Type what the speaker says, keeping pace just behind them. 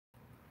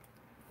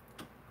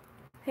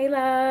Hey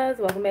loves,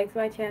 welcome back to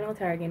my channel.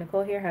 Targaye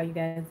Nicole here. How you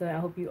guys doing? I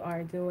hope you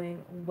are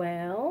doing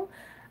well.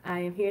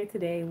 I am here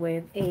today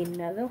with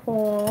another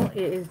haul.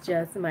 It is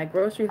just my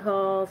grocery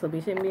haul, so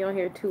we shouldn't be on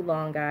here too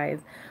long,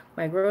 guys.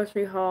 My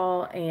grocery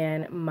haul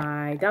and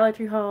my Dollar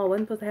Tree haul.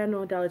 Wasn't supposed to have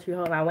no Dollar Tree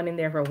haul. I went in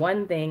there for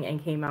one thing and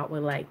came out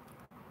with like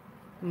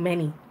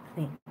many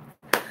things.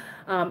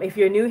 If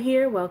you're new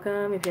here,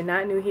 welcome. If you're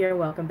not new here,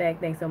 welcome back.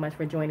 Thanks so much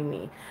for joining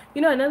me.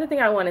 You know, another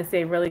thing I want to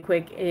say really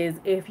quick is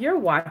if you're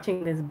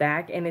watching this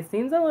back and it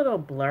seems a little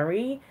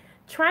blurry,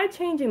 try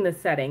changing the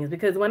settings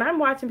because when I'm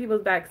watching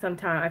people's back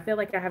sometime, I feel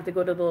like I have to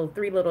go to the little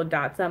three little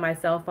dots on my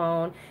cell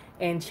phone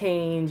and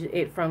change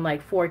it from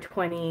like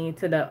 420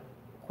 to the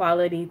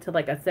quality to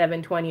like a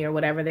 720 or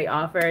whatever they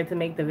offer to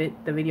make the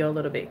video a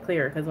little bit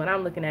clearer because when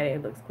I'm looking at it,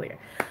 it looks clear.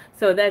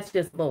 So that's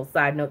just a little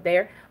side note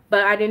there.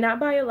 But I did not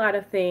buy a lot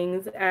of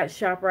things at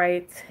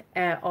Shoprite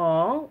at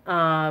all.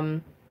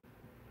 I'm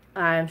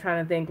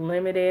trying to think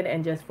limited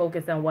and just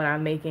focus on what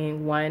I'm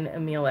making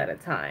one meal at a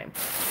time.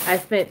 I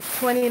spent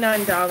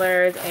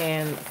 $29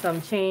 and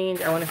some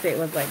change. I want to say it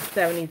was like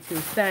 72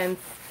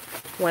 cents.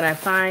 When I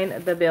find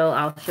the bill,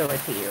 I'll show it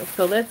to you.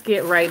 So let's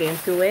get right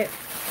into it.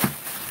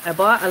 I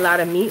bought a lot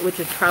of meat, which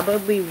is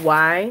probably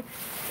why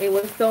it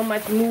was so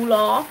much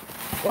moolah.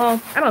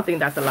 Well, I don't think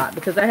that's a lot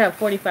because I have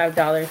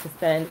 $45 to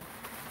spend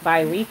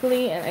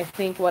bi-weekly, and I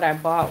think what I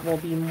bought will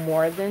be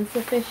more than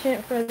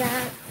sufficient for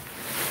that.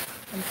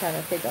 I'm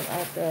trying to take them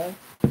out the...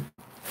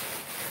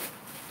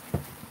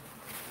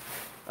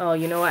 Oh,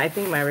 you know what? I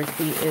think my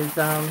receipt is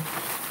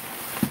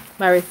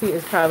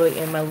probably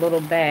in my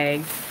little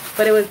bag.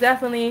 But it was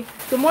definitely,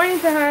 good morning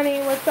to honey.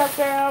 What's up,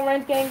 girl?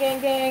 Rent gang,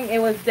 gang, gang.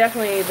 It was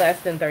definitely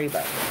less than 30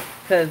 bucks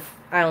because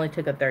I only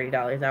took a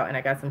 $30 out and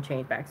I got some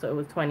change back. So it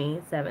was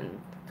 29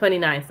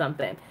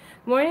 something.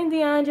 Morning,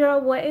 Deandra.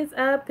 What is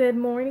up? Good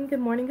morning, good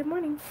morning, good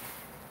morning.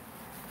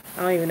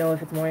 I don't even know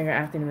if it's morning or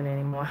afternoon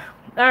anymore.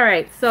 All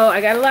right, so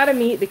I got a lot of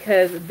meat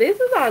because this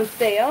is on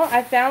sale.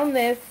 I found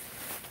this.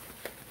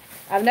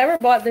 I've never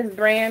bought this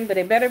brand, but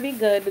it better be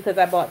good because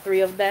I bought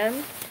 3 of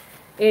them.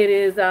 It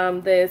is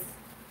this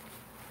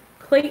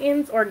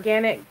Clayton's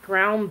Organic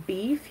Ground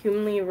Beef,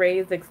 humanly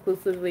raised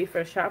exclusively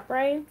for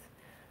Shoprite.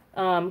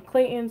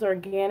 Clayton's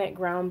Organic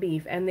Ground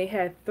Beef, and they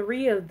had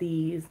 3 of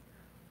these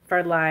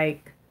for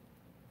like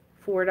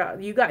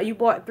 $4. You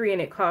bought 3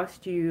 and it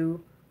cost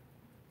you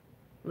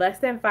less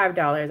than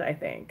 $5, I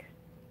think.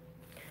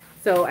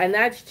 So, and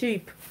that's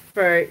cheap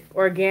for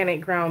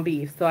organic ground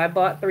beef. So I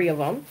bought 3 of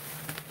them.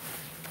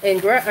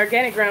 And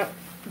organic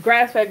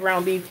grass-fed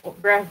ground beef,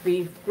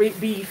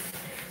 beef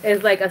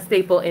is like a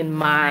staple in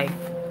my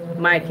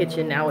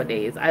kitchen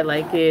nowadays. I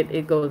like it.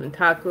 It goes in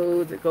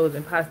tacos, it goes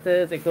in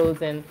pastas, it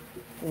goes in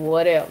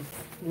what else?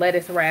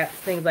 Lettuce wraps,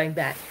 things like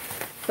that.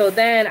 So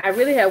then I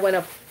really had went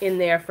up in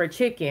there for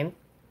chicken,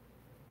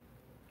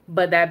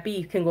 but that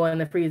beef can go in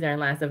the freezer and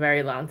last a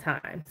very long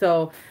time.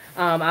 So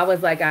I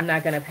was like, I'm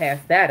not going to pass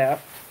that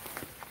up.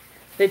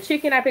 The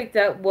chicken I picked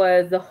up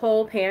was the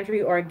Whole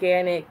Pantry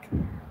Organic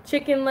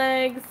chicken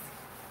legs.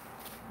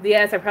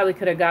 Yes, I probably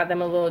could have got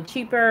them a little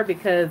cheaper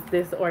because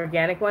this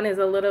organic one is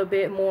a little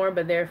bit more,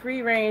 but they're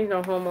free range,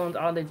 no hormones,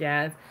 all the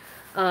jazz.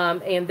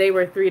 And they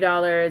were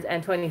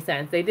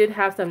 $3.20. They did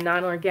have some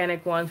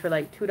non-organic ones for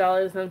like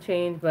 $2 some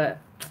change, but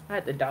I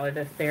had the dollar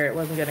to spare. It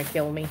wasn't going to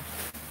kill me.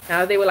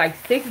 Now, if they were like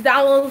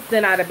 $6,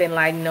 then I'd have been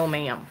like, no,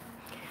 ma'am.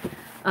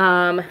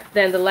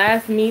 Then the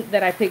last meat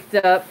that I picked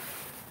up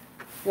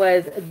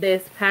was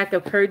this pack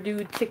of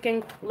Perdue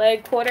chicken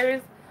leg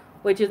quarters,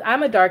 which is,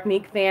 I'm a dark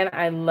meat fan.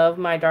 I love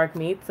my dark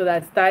meat. So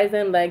that's thighs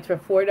and legs for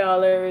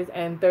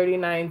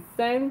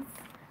 $4.39.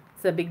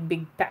 It's a big,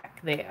 big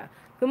pack there.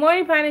 Good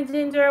morning, Pine and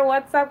Ginger.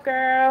 What's up,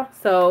 girl?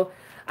 So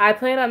I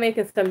plan on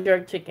making some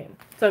jerk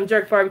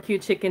barbecue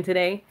chicken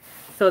today.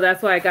 So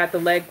that's why I got the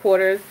leg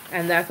quarters,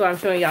 and that's why I'm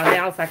showing y'all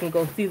now, so I can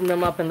go season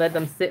them up and let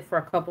them sit for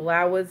a couple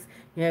hours.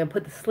 You're going to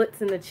put the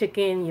slits in the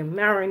chicken, you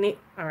marinate.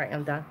 All right,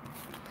 I'm done.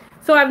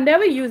 So I've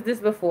never used this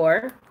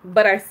before,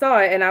 but I saw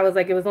it, and I was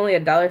like, it was only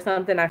 $1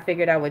 something. I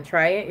figured I would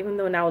try it, even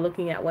though now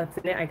looking at what's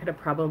in it, I could have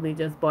probably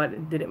just bought it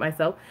and did it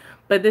myself.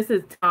 But this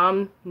is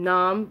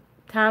Tamon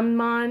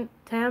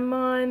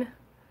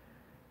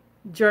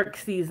jerk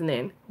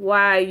seasoning.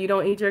 Why, you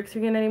don't eat jerk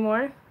chicken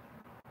anymore?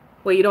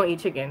 Well, you don't eat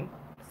chicken.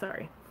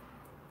 Sorry.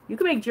 You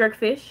can make jerk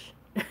fish.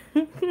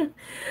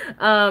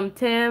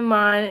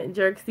 Tamon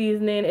jerk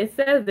seasoning. It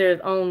says there's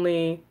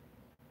only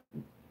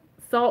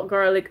salt,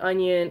 garlic,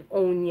 onion,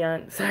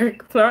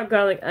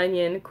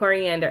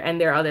 coriander, and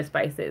there are other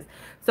spices.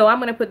 So I'm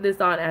going to put this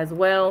on as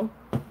well.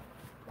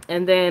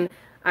 And then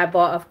I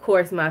bought, of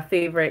course, my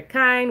favorite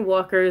kind,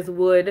 Walker's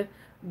Wood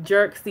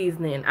jerk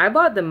seasoning. I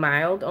bought the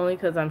mild only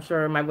because I'm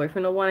sure my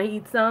boyfriend will want to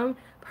eat some.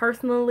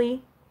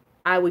 Personally,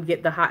 I would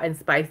get the hot and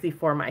spicy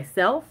for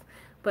myself,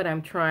 but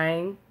I'm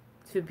trying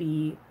to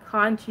be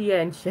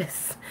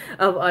conscientious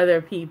of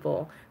other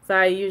people. So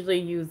I usually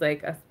use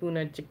like a spoon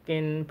of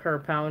chicken per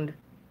pound,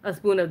 a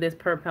spoon of this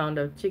per pound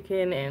of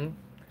chicken, and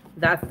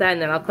that's that.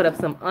 And then I'll put up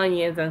some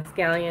onions and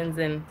scallions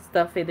and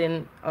stuff it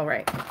in. All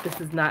right,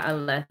 this is not a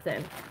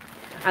lesson.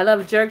 I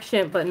love jerk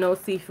shrimp, but no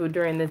seafood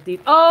during this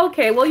oh,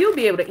 okay, well, you'll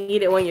be able to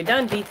eat it when you're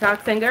done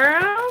detoxing,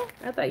 girl.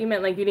 I thought you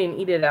meant like you didn't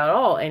eat it at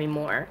all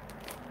anymore.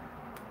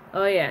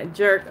 Oh, yeah,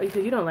 jerk.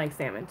 Because you don't like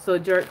salmon. So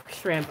jerk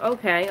shrimp.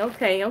 Okay,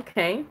 okay,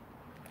 okay.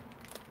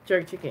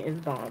 Jerk chicken is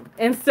bomb.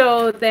 And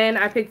so then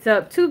I picked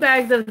up 2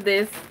 bags of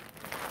this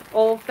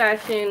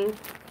old-fashioned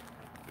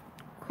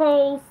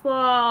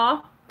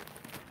coleslaw.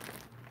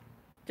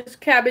 Just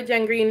cabbage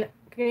and green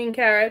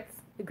carrots.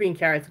 Green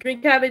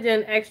cabbage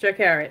and extra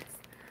carrots.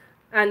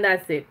 And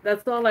that's it.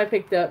 That's all I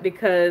picked up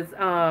because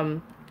I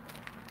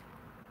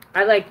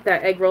like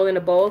that egg roll in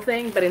a bowl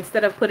thing. But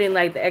instead of putting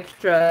like the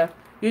extra,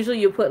 usually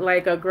you put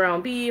like a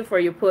ground beef or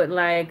you put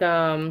like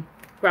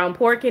ground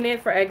pork in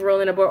it for egg roll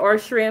in a bowl or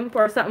shrimp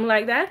or something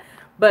like that.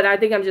 But I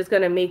think I'm just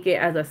going to make it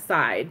as a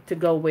side to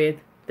go with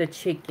the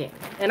chicken.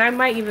 And I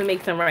might even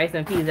make some rice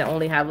and peas that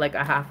only have like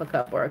a half a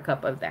cup or a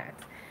cup of that.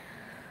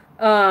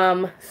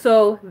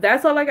 So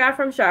that's all I got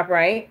from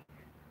Shoprite.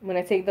 I'm going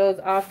to take those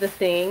off the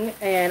thing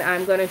and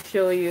I'm going to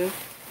show you.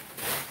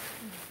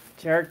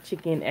 Jerk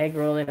chicken egg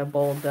roll in a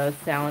bowl does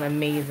sound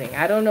amazing.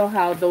 I don't know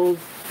how those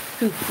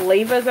 2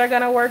 flavors are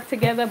going to work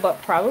together,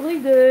 but probably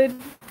good.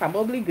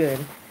 Probably good.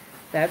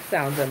 That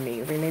sounds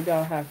amazing. Maybe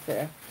I'll have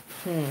to.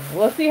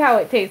 We'll see how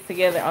it tastes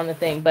together on the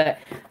thing, but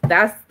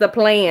that's the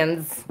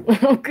plans.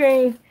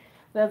 Okay.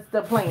 That's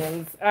the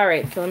plans. All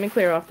right, so let me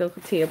clear off the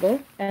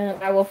table.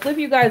 And I will flip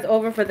you guys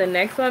over for the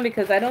next one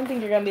because I don't think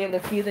you're going to be able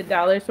to see the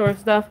dollar store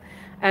stuff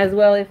as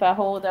well if I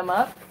hold them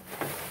up.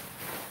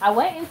 I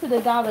went into the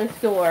dollar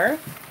store.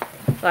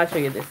 Well, I'll show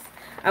you this.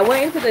 I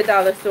went into the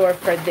dollar store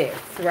for this,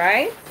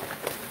 right?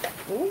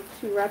 Ooh,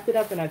 she wrapped it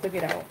up and I took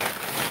it out.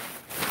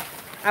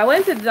 I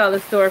went to the dollar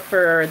store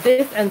for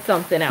this and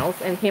something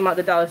else and came out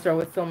the dollar store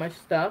with so much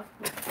stuff.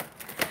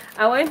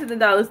 I went to the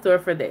dollar store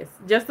for this.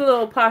 Just a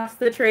little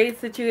pasta tray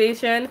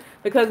situation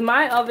because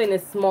my oven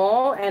is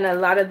small and a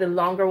lot of the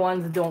longer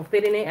ones don't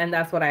fit in it, and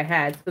that's what I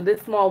had. So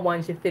this small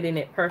one should fit in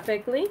it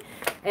perfectly.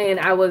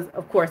 And I was,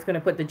 of course, going to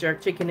put the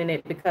jerk chicken in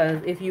it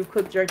because if you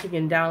cook jerk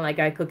chicken down like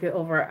I cook it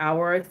over an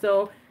hour or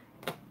so,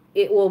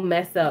 it will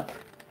mess up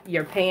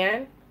your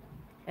pan,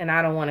 and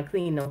I don't want to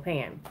clean no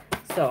pan.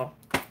 So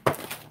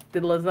the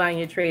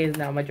lasagna tray is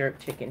now my jerk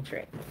chicken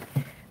tray.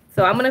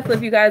 So I'm going to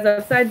flip you guys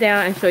upside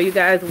down and show you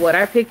guys what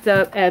I picked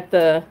up at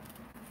the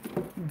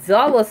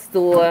dollar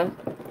store.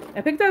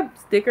 I picked up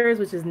stickers,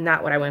 which is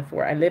not what I went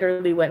for. I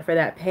literally went for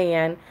that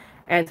pan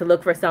and to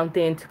look for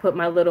something to put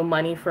my little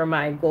money for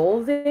my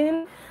goals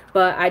in.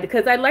 But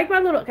because I like my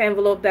little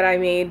envelope that I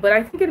made, but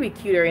I think it'd be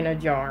cuter in a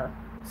jar.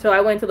 So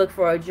I went to look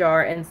for a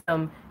jar and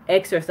some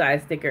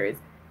exercise stickers.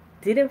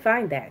 Didn't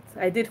find that.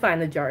 I did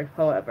find the jar,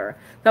 however.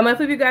 So I'm going to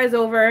flip you guys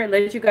over,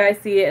 let you guys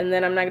see it, and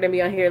then I'm not going to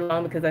be on here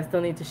long because I still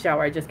need to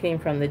shower. I just came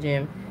from the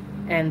gym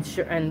and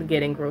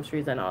getting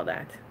groceries and all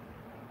that.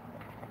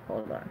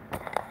 Hold on.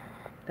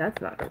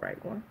 That's not the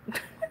right one.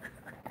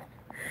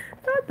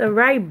 Not the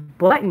right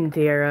button,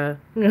 Dara.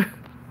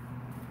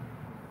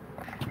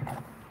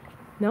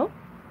 No?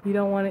 You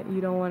don't want it? You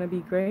don't want to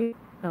be great?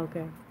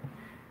 Okay.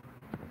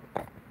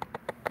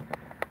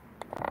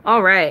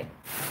 All right.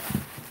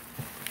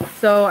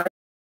 So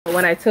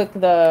when I took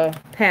the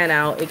pan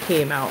out, it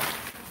came out.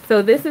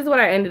 So this is what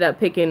I ended up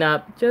picking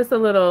up. Just a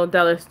little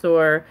dollar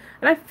store.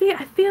 And I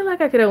feel like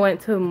I could have went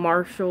to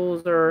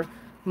Marshall's or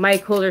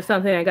Michael's or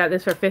something. I got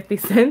this for 50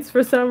 cents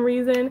for some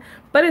reason.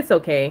 But it's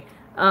okay.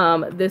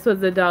 This was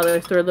the dollar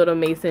store little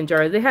mason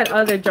jars. They had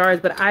other jars,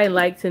 but I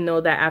like to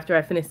know that after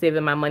I finish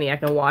saving my money, I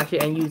can wash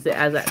it and use it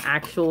as an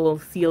actual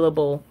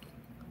sealable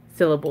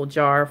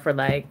jar for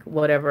like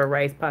whatever,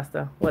 rice,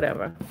 pasta,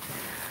 whatever.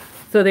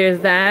 So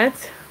there's that.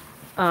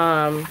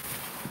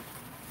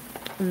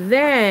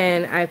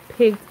 Then I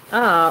picked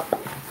up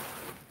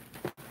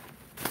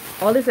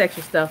all this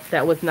extra stuff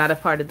that was not a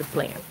part of the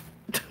plan.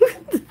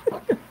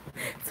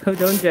 So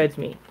don't judge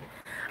me.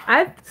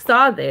 I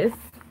saw this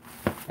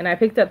and I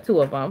picked up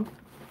 2 of them.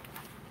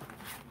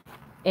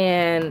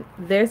 And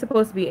they're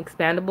supposed to be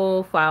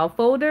expandable file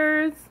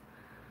folders,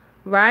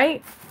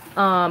 right?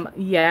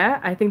 Yeah,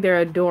 I think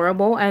they're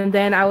adorable. And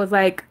then I was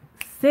like,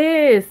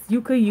 sis,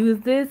 you could use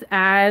this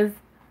as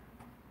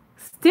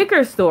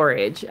sticker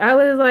storage. I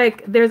was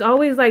like, there's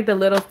always like the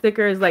little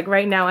stickers. Like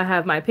right now I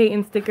have my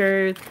Peyton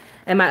stickers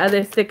and my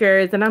other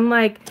stickers. And I'm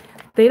like,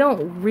 they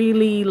don't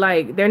really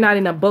like, they're not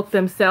in a book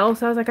themselves.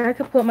 So I was like, I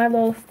could put my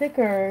little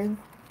stickers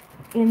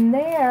in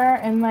there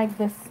and like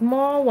the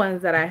small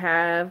ones that I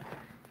have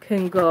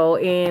can go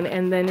in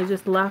and then you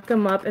just lock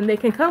them up and they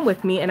can come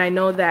with me. And I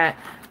know that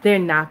they're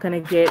not going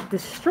to get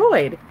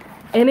destroyed.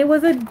 And it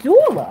was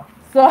 $1.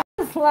 So I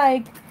was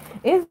like,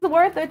 it's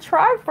worth a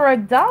try for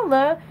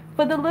 $1.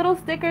 For the little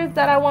stickers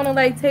that I want to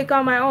like take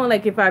on my own,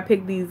 like if I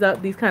pick these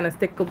up, these kind of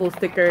stickable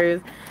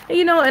stickers,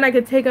 you know, and I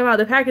could take them out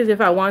of the package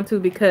if I want to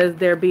because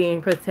they're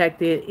being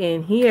protected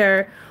in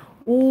here.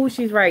 Ooh,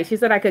 she's right. She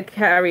said I can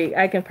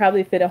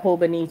probably fit a whole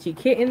Benici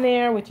kit in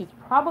there, which is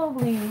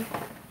probably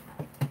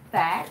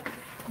fact.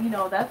 You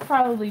know, that's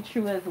probably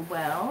true as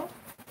well.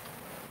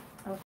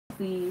 Let's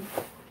see.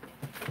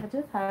 I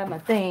just had my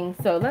thing.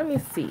 So let me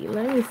see.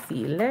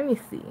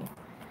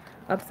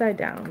 Upside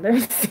down. Let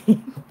me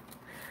see.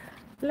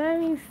 Let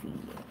me see.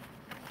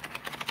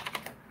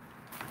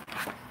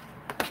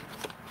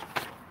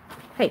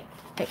 Hey,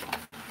 hey,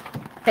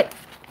 hey.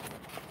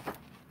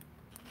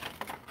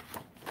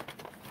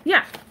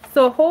 Yeah,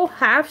 so a whole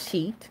half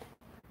sheet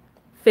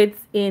fits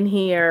in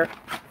here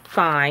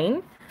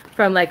fine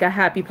from like a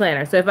happy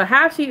planner. So if a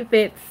half sheet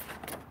fits,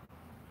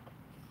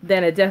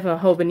 then a definite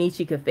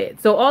Hobonichi could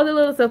fit. So all the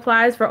little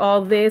supplies for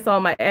all this, all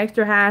my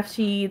extra half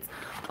sheets,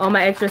 all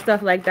my extra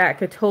stuff like that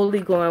could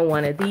totally go in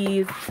one of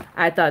these.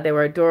 I thought they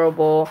were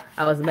adorable.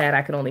 I was mad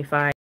I could only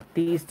find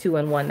these 2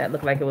 in one that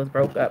looked like it was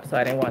broke up, so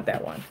I didn't want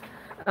that one.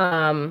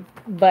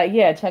 But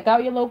yeah, check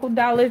out your local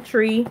Dollar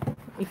Tree.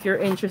 If you're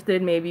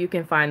interested, maybe you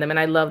can find them. And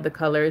I love the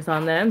colors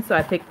on them. So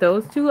I picked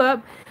those 2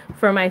 up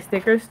for my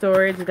sticker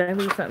storage. Did I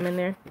leave something in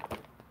there?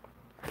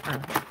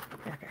 Oh,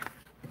 okay.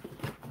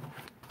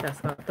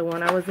 That's not the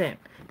one I was in.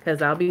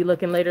 Because I'll be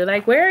looking later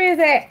like, where is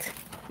it?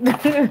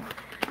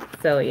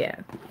 So yeah.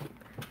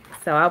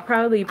 So I'll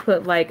probably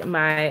put like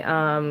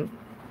my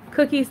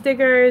cookie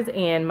stickers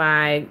and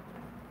my,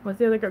 what's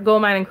the other girl?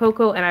 Gold Mine and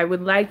Cocoa. And I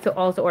would like to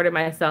also order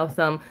myself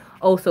some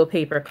Oso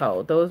paper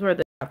code. Those were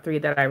the top 3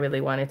 that I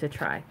really wanted to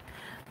try.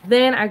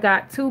 Then I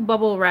got 2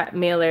 bubble wrap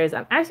mailers.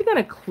 I'm actually going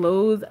to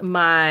close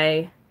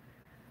my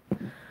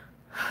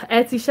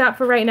Etsy shop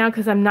for right now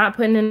because I'm not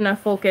putting in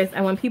enough focus.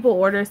 And when people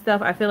order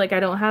stuff, I feel like I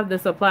don't have the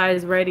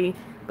supplies ready,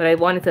 but I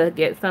wanted to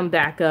get some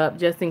backup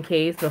just in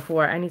case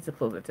before I need to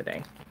close it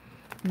today.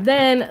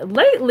 Then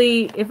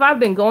lately, if I've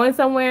been going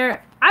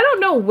somewhere, I don't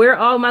know where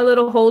all my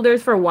little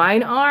holders for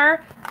wine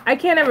are. I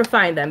can't ever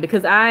find them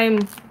because I'm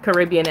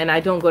Caribbean and I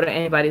don't go to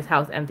anybody's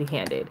house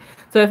empty-handed.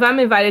 So if I'm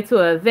invited to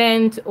an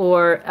event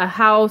or a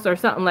house or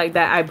something like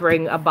that, I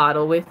bring a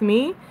bottle with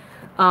me.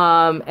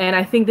 And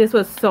I think this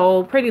was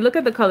so pretty. Look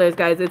at the colors,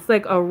 guys. It's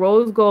like a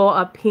rose gold,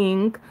 a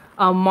pink,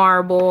 a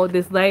marble,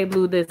 this light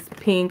blue, this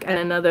pink, and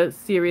another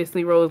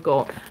seriously rose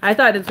gold. I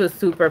thought this was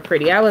super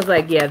pretty. I was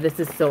like, yeah, this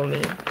is so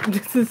me.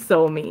 This is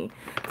so me.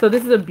 So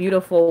this is a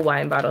beautiful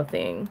wine bottle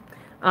thing.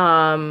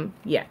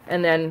 Yeah,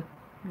 and then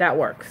that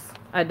works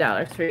at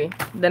Dollar Tree.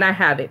 Then I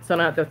have it, so I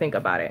don't have to think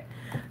about it.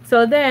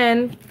 So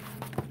then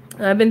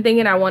I've been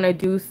thinking I want to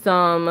do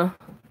some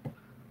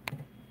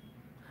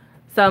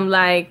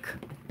like,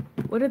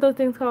 what are those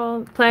things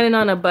called? Planning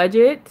on a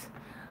budget.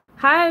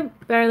 Hi,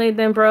 Better Late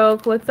Than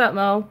Broke. What's up,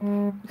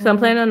 Mo? So I'm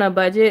planning on a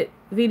budget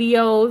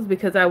videos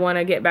because I want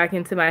to get back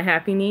into my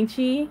Happy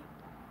Nietzsche.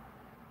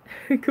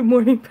 Good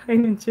morning,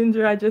 Pine and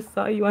Ginger. I just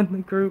saw you on the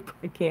group.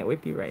 I can't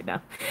with you right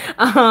now.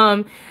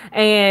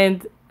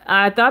 And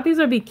I thought these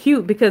would be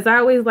cute because I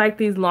always like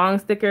these long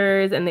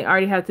stickers and they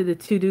already have to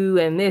do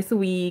and this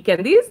week.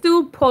 And these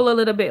do pull a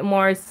little bit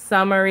more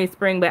summery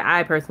spring, but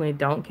I personally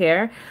don't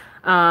care.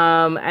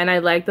 And I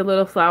like the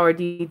little flower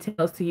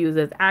details to use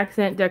as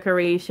accent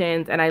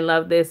decorations. And I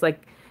love this,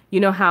 like, you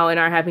know how in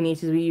our Happy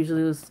Niches we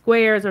usually use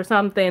squares or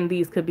something.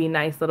 These could be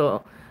nice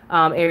little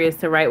areas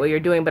to write what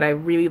you're doing, but I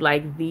really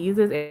like these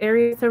as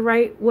areas to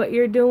write what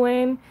you're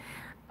doing.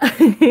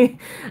 And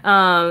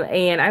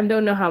I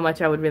don't know how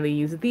much I would really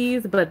use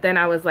these, but then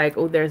I was like,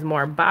 oh, there's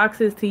more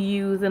boxes to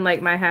use in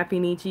like my Happy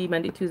Nietzsche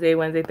Monday, Tuesday,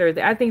 Wednesday,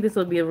 Thursday. I think this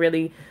will be a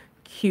really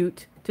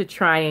cute to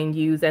try and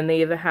use, and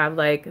they even have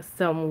like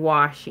some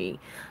washi.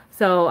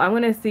 So I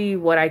want to see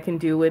what I can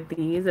do with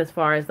these as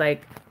far as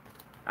like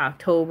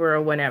October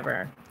or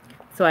whenever.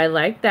 So I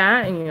like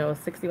that, and you know,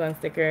 61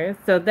 stickers.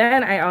 So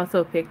then I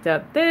also picked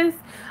up this.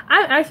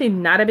 I'm actually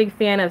not a big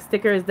fan of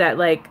stickers that,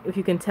 like, if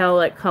you can tell,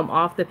 like come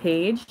off the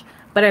page,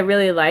 but I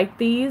really like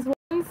these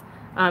ones.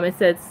 It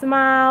said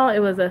smile. It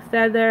was a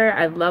feather.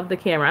 I love the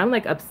camera. I'm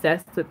like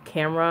obsessed with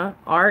camera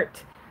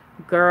art.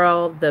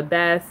 Girl, the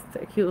best.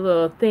 A cute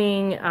little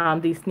thing.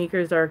 These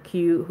sneakers are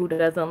cute. Who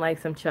doesn't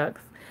like some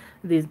Chucks?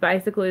 This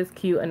bicycle is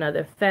cute.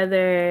 Another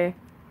feather.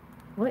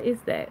 What is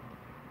that?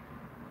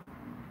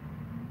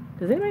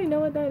 Does anybody know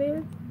what that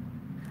is?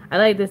 I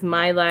like this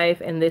My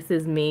Life and This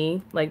Is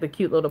Me, like the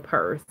cute little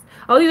purse.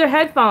 Oh, these are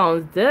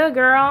headphones. Duh,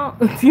 girl.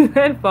 These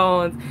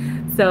headphones.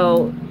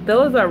 So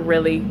those are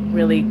really,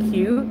 really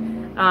cute.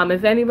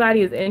 If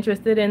anybody is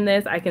interested in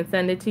this, I can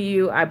send it to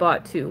you. I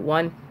bought 2,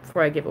 one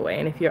for a giveaway.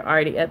 And if you're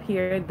already up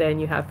here, then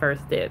you have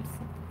first dibs.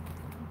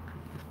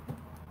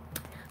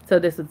 So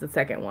this is the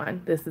second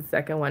one. This is the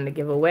second one to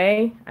give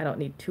away. I don't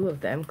need 2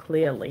 of them,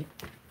 clearly.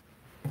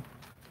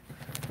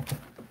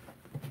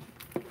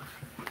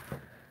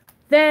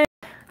 Then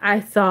I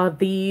saw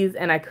these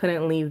and I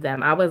couldn't leave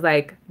them. I was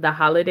like, the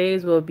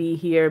holidays will be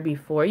here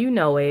before you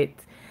know it.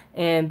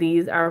 And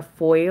these are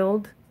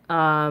foiled.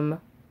 They're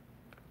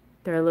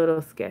a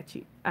little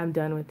sketchy. I'm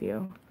done with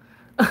you.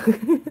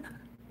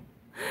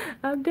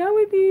 I'm done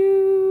with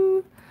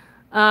you.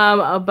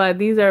 But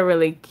these are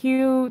really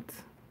cute.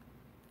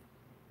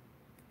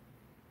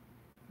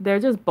 They're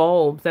just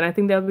bulbs. And I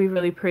think they'll be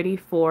really pretty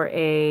for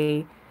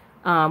a,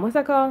 what's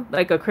that called?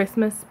 Like a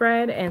Christmas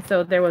spread. And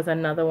so there was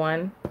another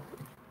one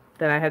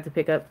that I had to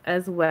pick up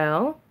as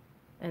well.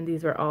 And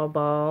these were all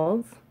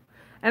balls.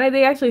 And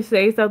they actually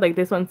say stuff like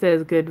this one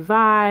says good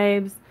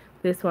vibes.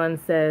 This one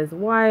says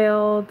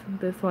wild.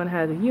 This one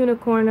has a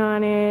unicorn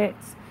on it.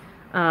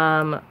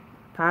 Paradise,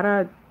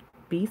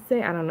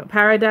 I don't know.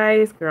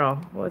 Paradise, girl.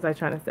 What was I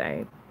trying to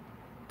say?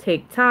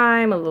 Take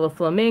time, a little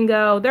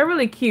flamingo. They're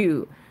really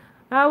cute.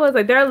 I was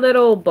like, they're a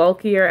little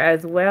bulkier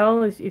as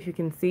well, if you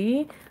can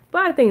see,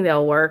 but I think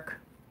they'll work.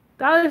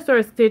 Dollar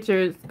store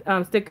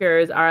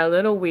stickers are a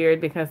little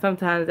weird because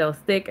sometimes they'll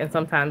stick and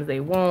sometimes they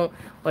won't,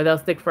 or they'll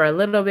stick for a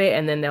little bit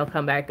and then they'll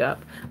come back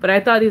up. But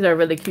I thought these are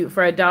really cute.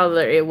 For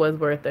 $1, it was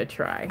worth a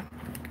try.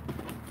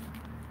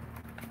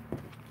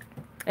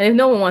 And if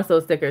no one wants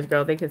those stickers,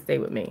 girl, they can stay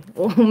with me.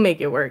 We'll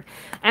make it work.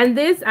 And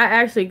this I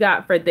actually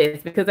got for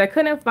this because I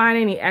couldn't find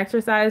any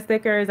exercise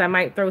stickers. I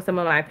might throw some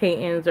of my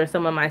paint-ins or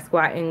some of my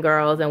squatting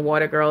girls and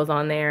water girls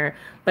on there.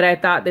 But I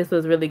thought this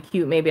was really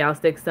cute. Maybe I'll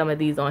stick some of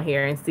these on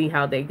here and see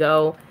how they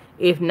go.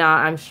 If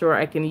not, I'm sure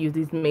I can use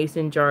these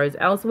mason jars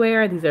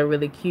elsewhere. These are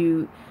really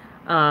cute.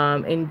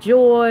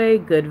 Enjoy,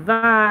 good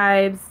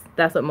vibes.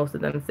 That's what most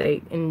of them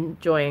say.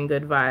 Enjoy and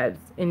good vibes.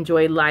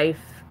 Enjoy life.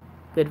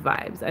 Good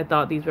vibes. I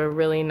thought these were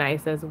really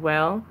nice as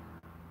well.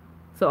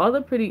 So all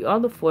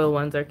the foil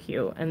ones are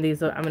cute. And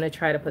these are, I'm going to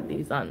try to put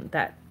these on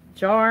that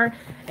jar.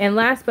 And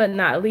last but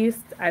not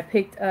least, I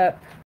picked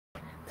up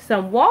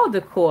some wall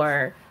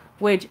decor,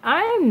 which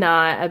I am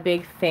not a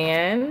big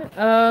fan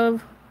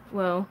of.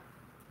 Well,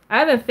 I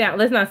haven't found,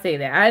 let's not say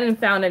that. I haven't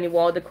found any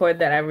wall decor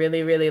that I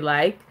really, really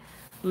like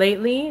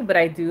lately, but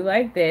I do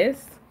like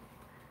this.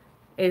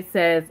 It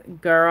says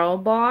Girl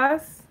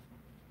Boss.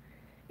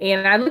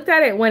 And I looked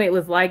at it when it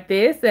was like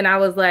this, and I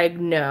was like,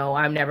 no,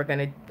 I'm never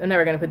gonna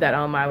put that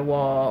on my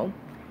wall.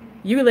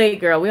 You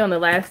late, girl. We on the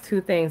last two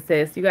things,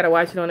 sis. You gotta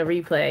watch it on the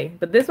replay.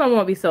 But this one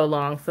won't be so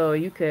long, so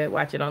you could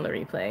watch it on the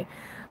replay.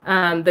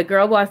 The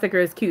Girl Boss sticker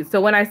is cute.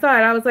 So when I saw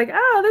it, I was like,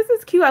 oh, this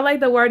is cute. I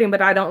like the wording,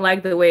 but I don't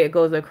like the way it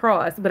goes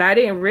across. But I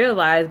didn't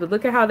realize, but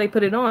look at how they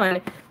put it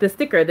on the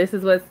sticker. This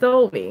is what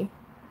sold me.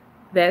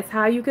 That's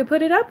how you could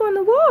put it up on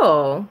the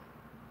wall.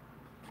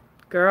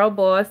 Girl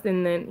Boss,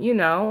 and then, you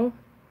know,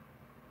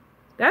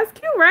 that's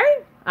cute, right?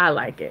 I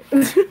like it.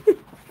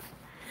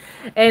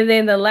 And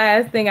then the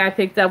last thing I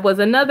picked up was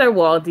another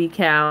wall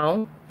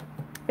decal.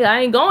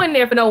 I ain't going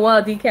there for no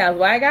wall decals.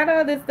 Why I got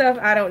all this stuff,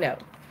 I don't know.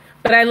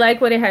 But I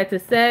like what it had to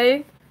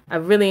say. I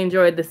really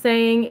enjoyed the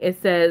saying.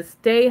 It says,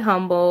 stay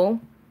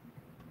humble,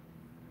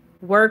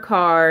 work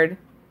hard,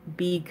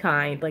 be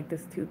kind. Like,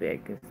 this is too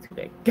big. It's too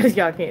big because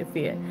y'all can't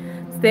see it.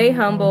 Stay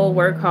humble,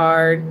 work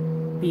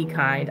hard, be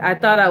kind. I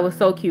thought that was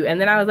so cute.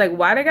 And then I was like,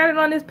 why they got it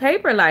on this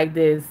paper like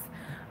this?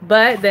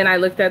 But then I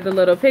looked at the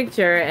little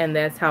picture, and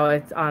that's how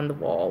it's on the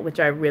wall, which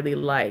I really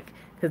like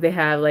because they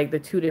have like the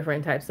two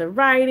different types of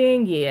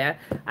writing. Yeah,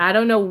 I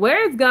don't know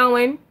where it's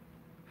going,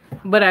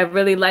 but I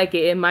really like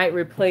it. It might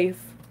replace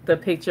the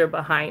picture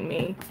behind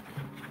me.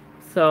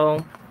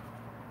 So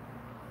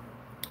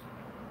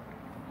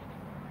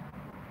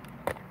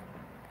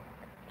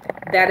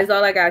that is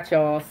all I got,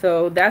 y'all.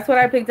 So that's what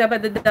I picked up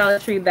at the Dollar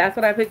Tree. That's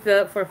what I picked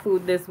up for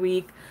food this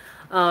week.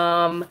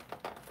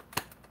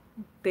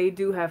 They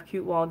do have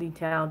cute wall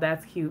detail.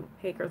 That's cute.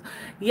 Hey, girls.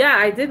 Yeah,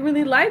 I did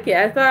really like it.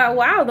 I thought,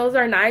 wow, those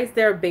are nice.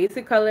 They're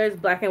basic colors,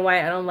 black and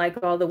white. I don't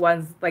like all the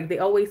ones, like, they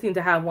always seem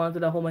to have ones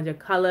with a whole bunch of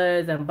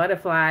colors and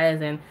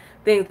butterflies and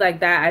things like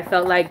that. I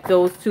felt like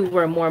those two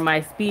were more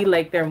my speed.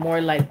 Like, they're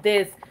more like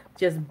this,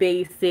 just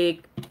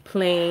basic,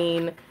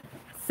 plain,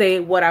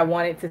 say what I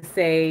wanted to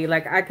say.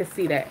 Like, I could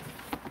see that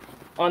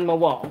on my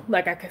wall.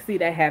 Like, I could see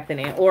that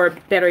happening. Or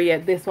better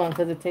yet, this one,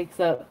 because it takes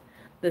up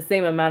the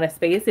same amount of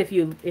space if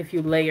you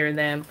layer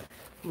them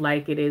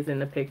like it is in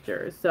the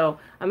pictures. So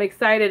I'm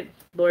excited.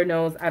 Lord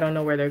knows I don't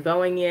know where they're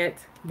going yet,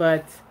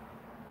 but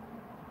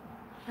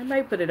I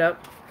might put it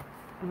up.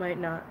 I might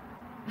not.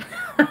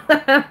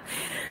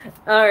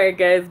 All right,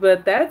 guys,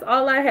 but that's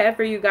all I have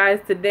for you guys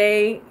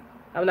today.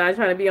 I'm not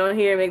trying to be on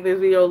here and make this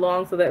video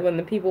long so that when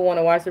the people want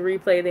to watch the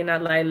replay, they're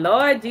not like,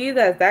 Lord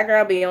Jesus, that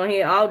girl be on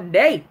here all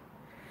day.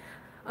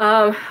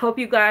 Hope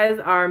you guys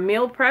are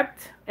meal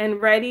prepped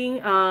and ready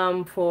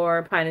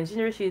for Pine and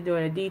Ginger. She's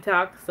doing a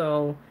detox,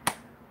 so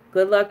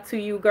good luck to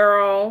you,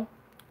 girl.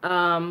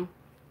 Hi.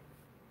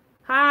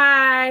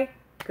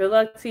 Good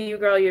luck to you,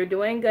 girl. You're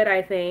doing good,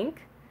 I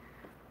think.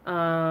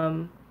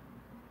 Yeah,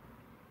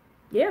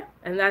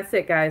 and that's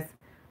it, guys.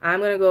 I'm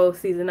going to go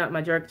season up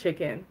my jerk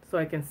chicken so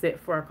I can sit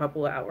for a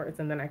couple of hours,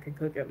 and then I can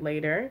cook it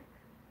later.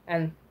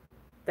 And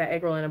that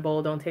egg roll in a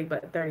bowl don't take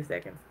but 30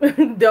 seconds.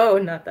 No,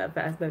 not that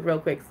fast, but real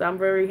quick. So I'm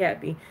very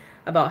happy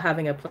about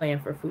having a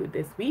plan for food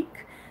this week.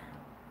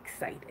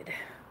 Excited.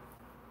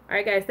 All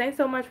right, guys. Thanks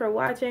so much for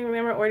watching.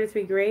 Remember, order to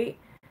be great.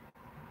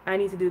 I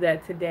need to do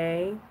that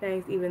today.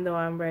 Thanks, even though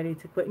I'm ready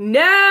to quit.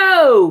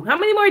 No! How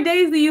many more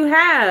days do you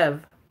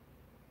have,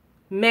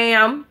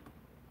 ma'am?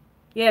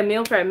 Yeah,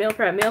 meal prep, meal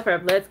prep, meal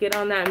prep. Let's get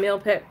on that meal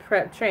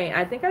prep train.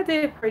 I think I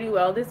did pretty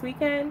well this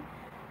weekend.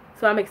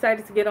 So I'm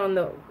excited to get on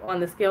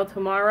the scale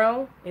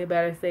tomorrow. It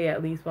better say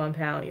at least 1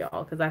 pound,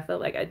 y'all, because I felt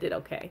like I did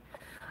okay.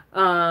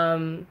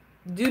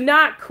 Do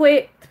not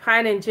quit,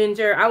 Pine and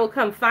Ginger. I will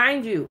come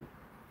find you.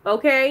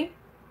 Okay?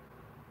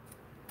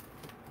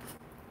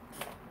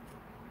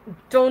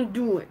 Don't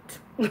do it.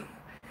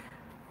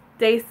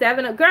 Day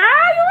 7. Girl, you ain't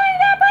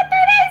got but 3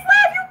 days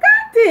left. You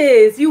got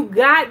this. You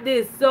got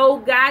this. So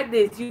got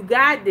this. You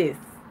got this.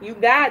 You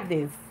got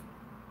this.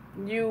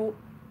 You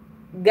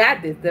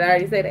got this. Did I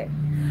already say that?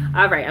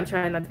 All right. I'm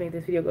trying not to make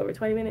this video go over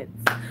 20 minutes.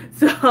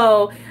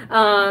 So,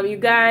 you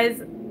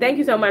guys, thank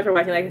you so much for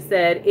watching. Like I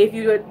said, if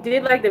you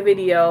did like the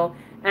video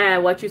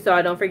and what you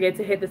saw, don't forget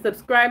to hit the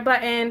subscribe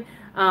button.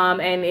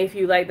 And if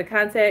you like the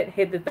content,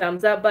 hit the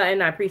thumbs up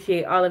button. I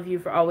appreciate all of you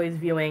for always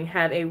viewing.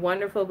 Have a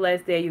wonderful,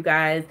 blessed day, you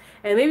guys.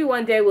 And maybe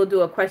one day we'll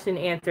do a question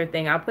and answer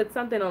thing. I'll put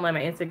something on like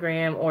my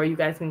Instagram, or you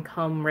guys can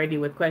come ready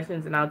with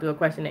questions, and I'll do a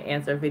question and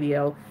answer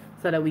video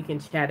so that we can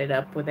chat it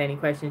up with any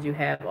questions you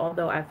have.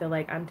 Although I feel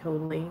like I'm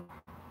totally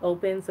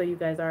open, so you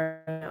guys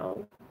already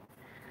know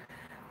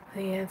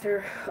the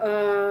answer.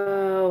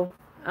 Oh,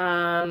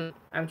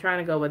 I'm trying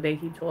to go, but they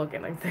keep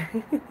talking like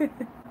that.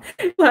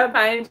 But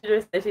Pine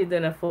Ginger said she's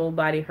in a full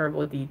body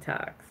herbal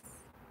detox.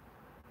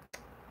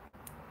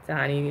 So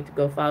honey, you need to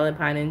go follow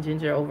Pine and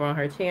Ginger over on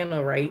her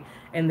channel, right?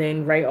 And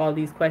then write all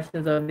these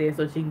questions over there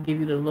so she can give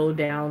you the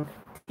lowdown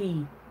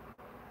tea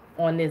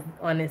on this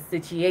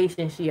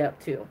situation she up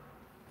to.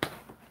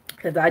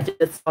 Because I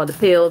just saw the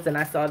pills and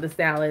I saw the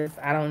salads.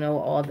 I don't know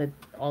all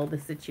the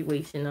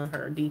situation of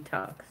her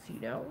detox, you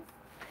know.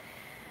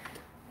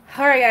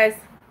 All right, guys.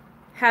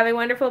 Have a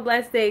wonderful,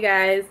 blessed day,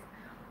 guys.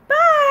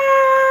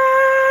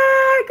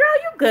 Bye.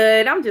 Girl, you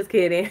good. I'm just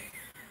kidding.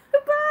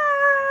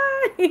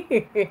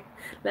 Bye.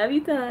 Love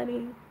you,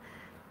 Tony.